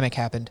pandemic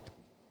happened.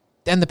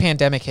 Then the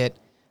pandemic hit.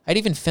 I'd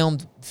even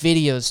filmed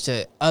videos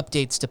to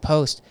updates to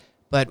post,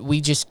 but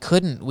we just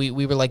couldn't. We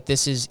were like,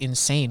 this is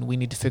insane. We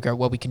need to figure out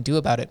what we can do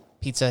about it.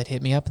 Pizza Hut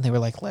hit me up, and they were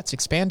like, let's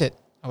expand it.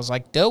 I was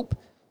like, dope.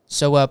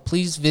 So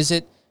please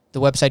visit the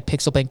website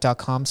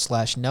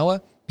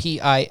pixelbank.com/Noah,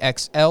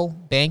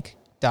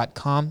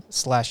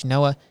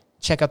 pixlbank.com/Noah.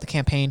 Check out the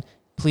campaign.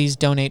 Please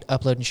donate,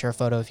 upload, and share a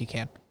photo if you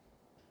can.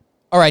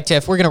 All right,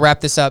 Tiff, we're going to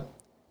wrap this up.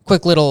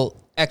 Quick little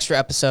extra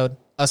episode,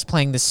 us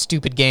playing this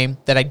stupid game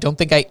that I don't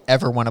think I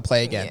ever want to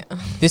play again. Yeah.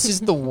 This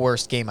is the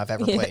worst game I've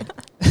ever played.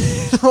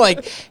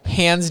 Like,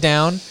 hands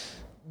down,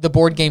 the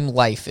board game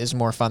Life is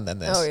more fun than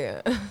this. Oh,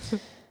 yeah.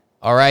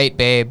 All right,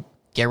 babe,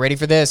 get ready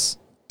for this.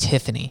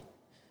 Tiffany,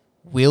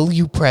 will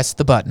you press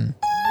the button?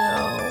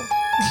 No.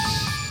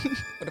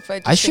 What if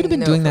I should have been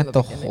doing that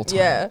the whole time.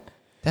 Yeah.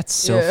 That's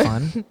so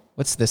fun.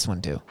 What's this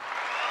one do?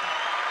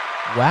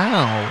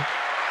 Wow.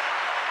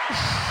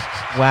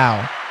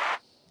 Wow.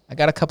 I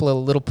got a couple of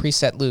little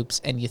preset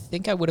loops, and you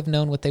think I would have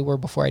known what they were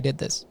before I did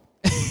this.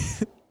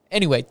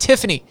 Anyway,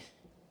 Tiffany,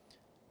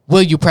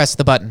 will you press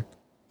the button?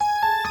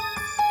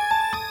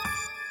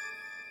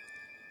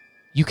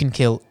 You can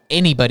kill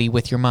anybody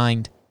with your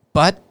mind,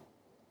 but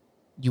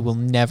you will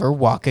never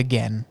walk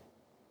again.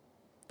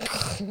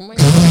 Oh my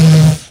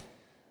God.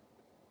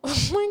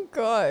 Oh my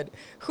God.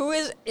 Who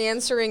is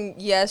answering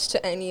yes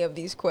to any of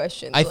these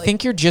questions? I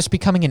think you're just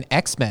becoming an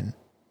X-Men.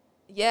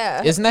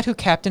 Yeah. Isn't that who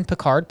Captain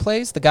Picard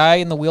plays? The guy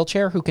in the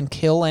wheelchair who can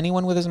kill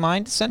anyone with his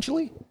mind,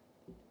 essentially?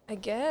 I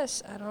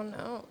guess. I don't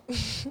know.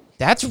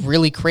 That's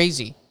really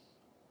crazy.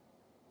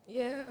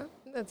 Yeah.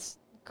 That's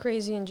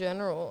crazy in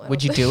general.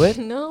 Would you do it?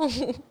 No.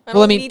 I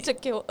don't need to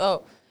kill...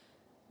 Oh.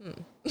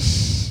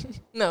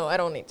 No, I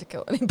don't need to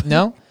kill anybody.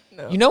 No?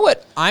 No. You know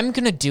what? I'm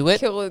going to do it.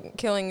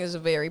 Killing is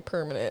very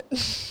permanent.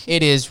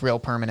 It is real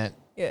permanent.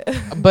 Yeah.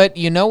 But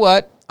you know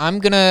what? I'm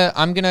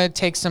gonna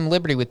take some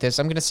liberty with this.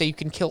 I'm gonna say you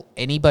can kill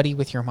anybody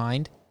with your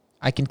mind.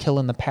 I can kill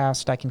in the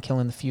past. I can kill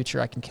in the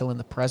future. I can kill in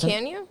the present.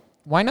 Can you?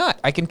 Why not?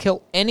 I can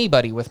kill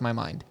anybody with my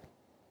mind.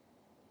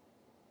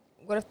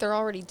 What if they're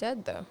already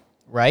dead, though?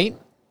 Right?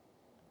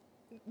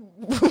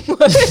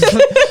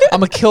 I'm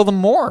gonna kill them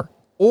more,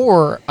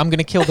 or I'm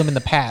gonna kill them in the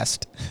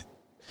past.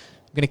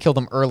 I'm going to kill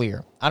them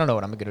earlier. I don't know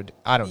what I'm going to do.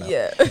 I don't know.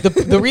 Yeah.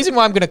 The reason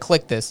why I'm going to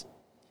click this,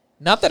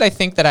 not that I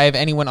think that I have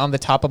anyone on the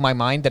top of my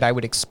mind that I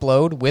would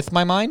explode with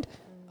my mind,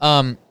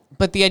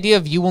 but the idea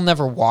of you will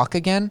never walk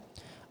again,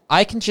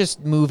 I can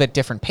just move at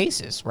different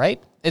paces,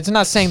 right? It's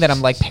not saying that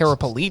I'm like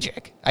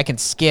paraplegic. I can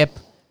skip,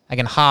 I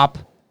can hop,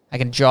 I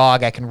can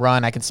jog, I can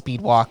run, I can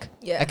speed walk,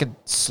 I can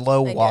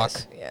slow walk,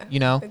 you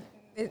know?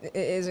 It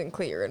isn't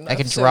clear enough. I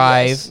can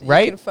drive, yes,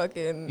 right? You can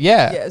fucking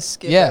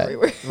skip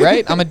everywhere.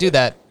 Right? I'm gonna do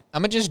that.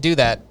 I'm gonna just do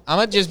that. I'm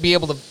gonna just be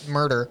able to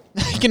murder.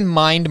 I can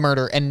mind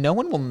murder, and no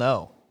one will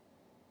know,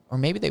 or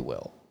maybe they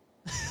will,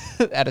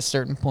 at a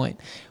certain point.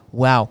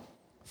 Wow,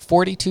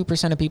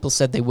 42% of people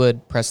said they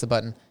would press the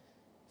button.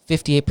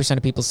 58%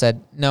 of people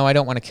said no. I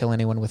don't want to kill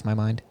anyone with my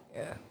mind.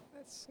 Yeah,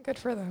 that's good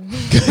for them.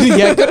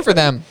 Yeah, good for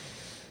them.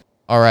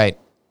 All right,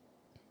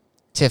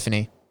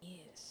 Tiffany.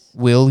 Yes.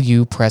 Will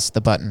you press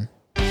the button?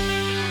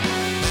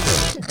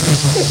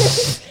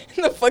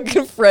 The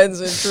fucking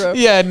Friends intro.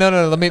 Yeah,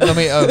 no. Let me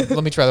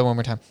try that one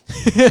more time.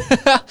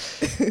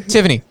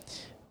 Tiffany,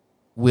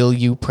 will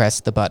you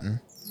press the button?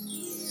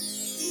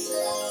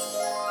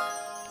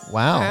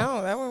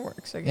 Wow, that one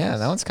works. I guess. Yeah,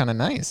 that one's kind of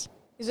nice.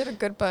 Is it a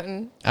good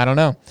button? I don't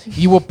know.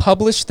 You will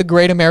publish the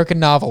great American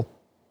novel,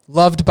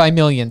 loved by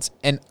millions,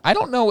 and I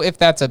don't know if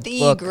that's a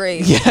book.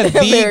 Great. Yeah, the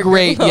American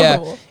great.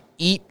 novel. Yeah,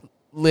 Eat,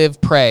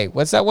 Live, Pray.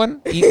 What's that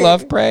one? Eat,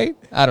 Love, Pray.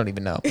 I don't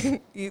even know.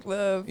 Eat,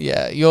 love.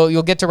 Yeah,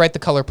 you'll get to write The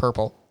Color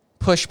Purple,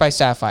 Push by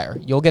Sapphire.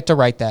 You'll get to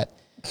write that,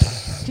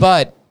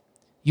 but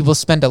you will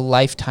spend a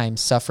lifetime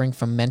suffering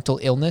from mental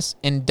illness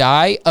and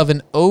die of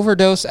an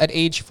overdose at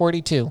age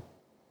 42.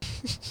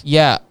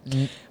 Yeah.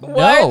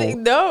 Why are they,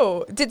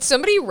 no. Did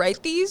somebody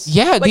write these?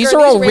 Yeah, like, these are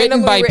all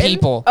written by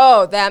people.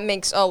 Oh, that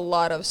makes a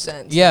lot of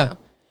sense. Yeah.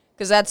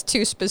 Because that's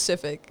too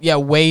specific. Yeah,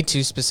 way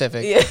too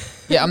specific. Yeah.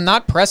 Yeah, I'm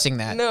not pressing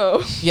that.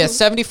 No. Yeah,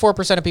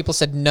 74% of people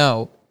said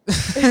no.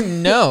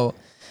 No.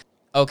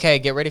 Okay,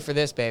 get ready for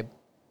this, babe.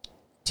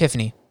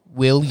 Tiffany,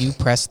 will you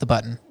press the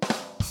button?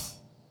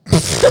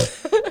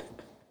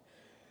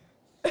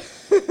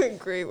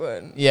 Great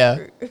one.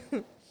 Yeah.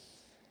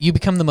 You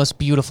become the most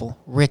beautiful,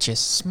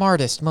 richest,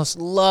 smartest, most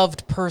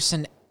loved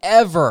person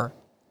ever.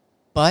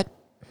 But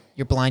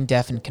you're blind,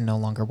 deaf, and can no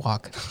longer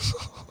walk.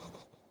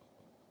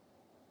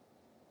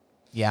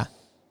 Yeah.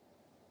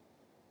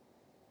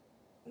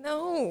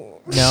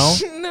 No. No?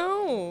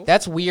 No.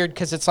 That's weird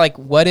because it's like,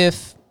 what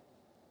if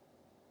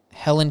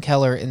Helen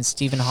Keller and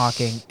Stephen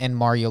Hawking and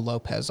Mario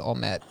Lopez all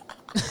met?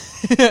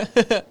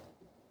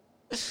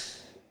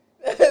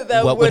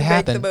 That what would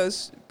happen? make the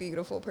most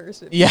beautiful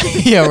person. Yeah,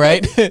 yeah,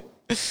 right.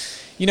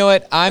 You know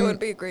what? That would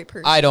be a great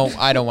person. I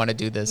don't want to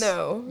do this.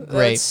 No,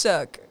 Great. that'd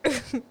suck.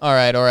 All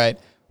right.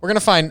 We're gonna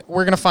find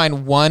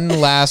one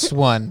last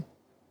one.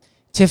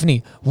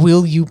 Tiffany,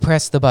 will you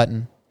press the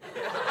button?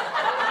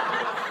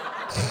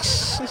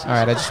 All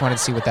right, I just wanted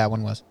to see what that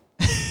one was.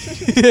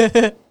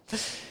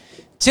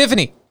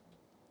 Tiffany,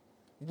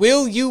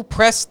 will you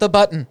press the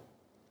button?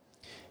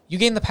 You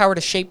gain the power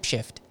to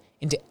shapeshift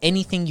into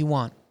anything you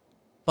want,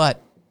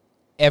 but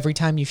every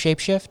time you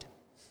shapeshift,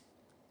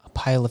 a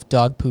pile of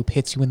dog poop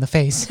hits you in the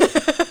face.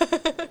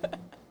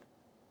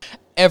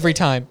 Every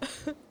time.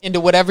 Into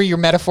whatever your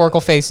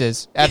metaphorical face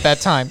is at that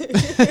time.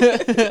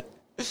 I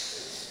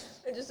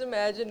just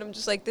imagine I'm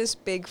just like this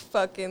big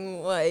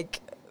fucking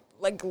like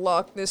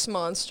Loch Ness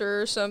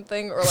monster or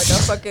something, or like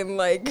a fucking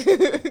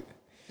like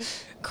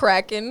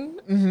kraken.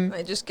 Mm-hmm.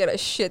 I just get a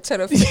shit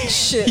ton of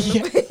shit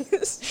in the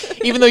face.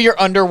 Even though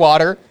you're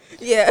underwater.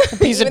 Yeah. A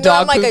piece Even of dog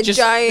though I'm like poop a just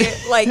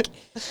giant like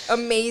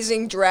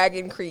amazing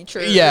dragon creature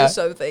or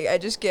something. I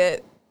just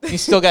get you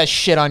still got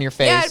shit on your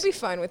face. Yeah, I'd be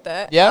fine with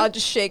that. Yeah? I'll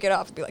just shake it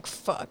off and be like,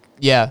 fuck.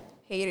 Yeah.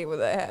 Hate it when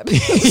that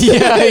happens.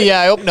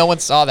 yeah, I hope no one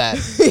saw that.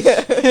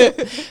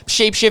 Yeah.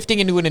 Shape-shifting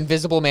into an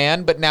invisible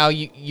man, but now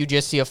you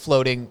just see a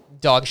floating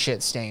dog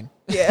shit stain.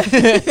 Yeah.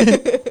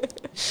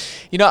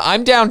 You know,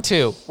 I'm down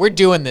too. We're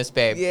doing this,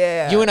 babe.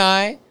 Yeah. You and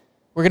I,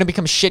 we're going to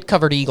become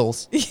shit-covered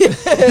eagles.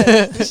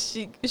 Yeah.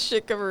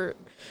 Shit covered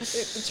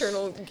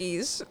eternal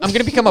geese. I'm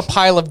going to become a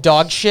pile of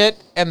dog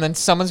shit, and then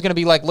someone's going to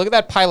be like, look at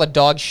that pile of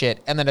dog shit,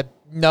 and then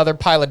another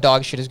pile of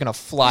dog shit is going to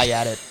fly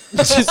at it.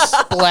 Just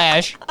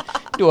splash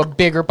into a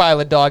bigger pile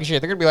of dog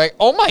shit. They're going to be like,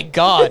 oh my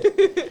God,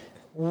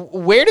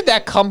 where did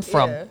that come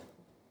from? Yeah.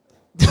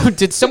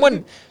 Did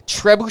someone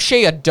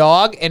trebuchet a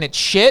dog and it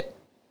shit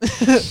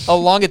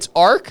along its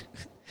arc?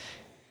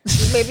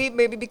 Maybe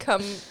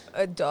become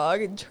a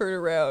dog and turn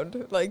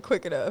around like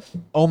quick enough.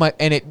 Oh my,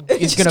 and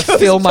it's going to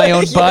fill my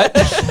own butt.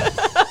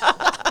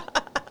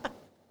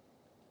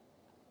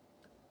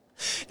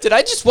 Did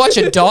I just watch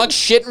a dog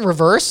shit in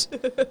reverse?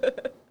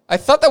 I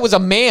thought that was a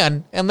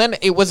man, and then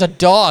it was a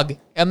dog,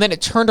 and then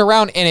it turned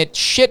around and it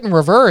shit in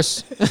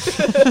reverse.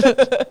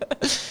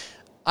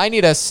 I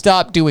need to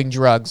stop doing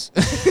drugs.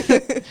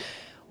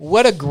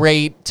 What a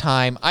great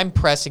time. I'm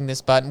pressing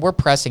this button. We're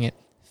pressing it.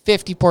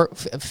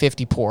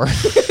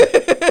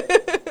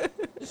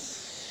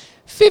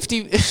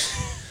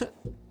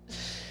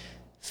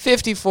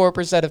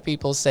 54% of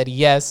people said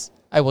yes.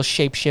 I will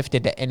shapeshift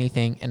into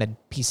anything, and a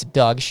piece of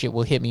dog shit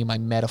will hit me in my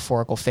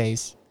metaphorical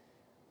face.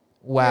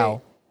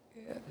 Wow.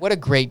 Yeah. What a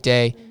great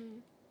day.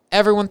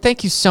 Everyone,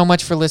 thank you so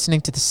much for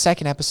listening to the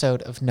second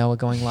episode of Noah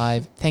Going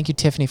Live. Thank you,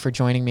 Tiffany, for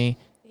joining me.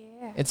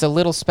 Yeah. It's a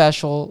little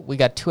special. We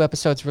got 2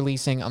 episodes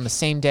releasing on the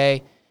same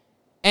day.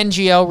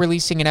 NGL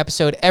releasing an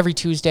episode every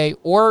Tuesday,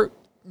 or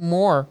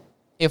more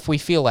if we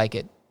feel like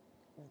it.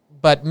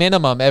 But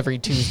minimum every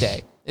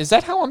Tuesday. Is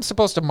that how I'm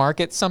supposed to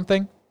market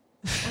something?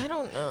 I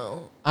don't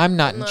know. I'm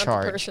not in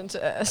charge. The person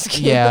to ask.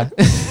 Yeah.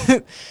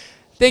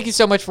 Thank you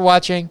so much for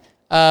watching.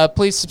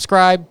 Please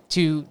subscribe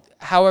to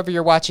however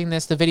you're watching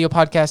this. The video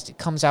podcast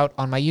comes out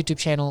on my YouTube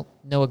channel,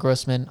 Noah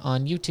Grossman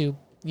on YouTube.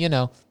 You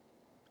know.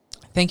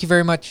 Thank you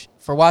very much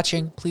for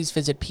watching. Please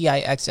visit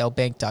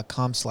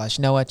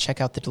pixlbank.com/Noah.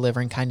 Check out the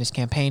Delivering Kindness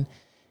campaign.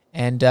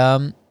 And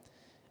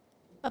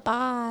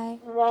bye-bye.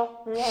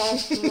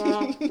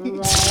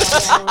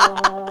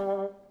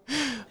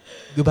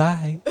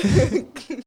 Goodbye.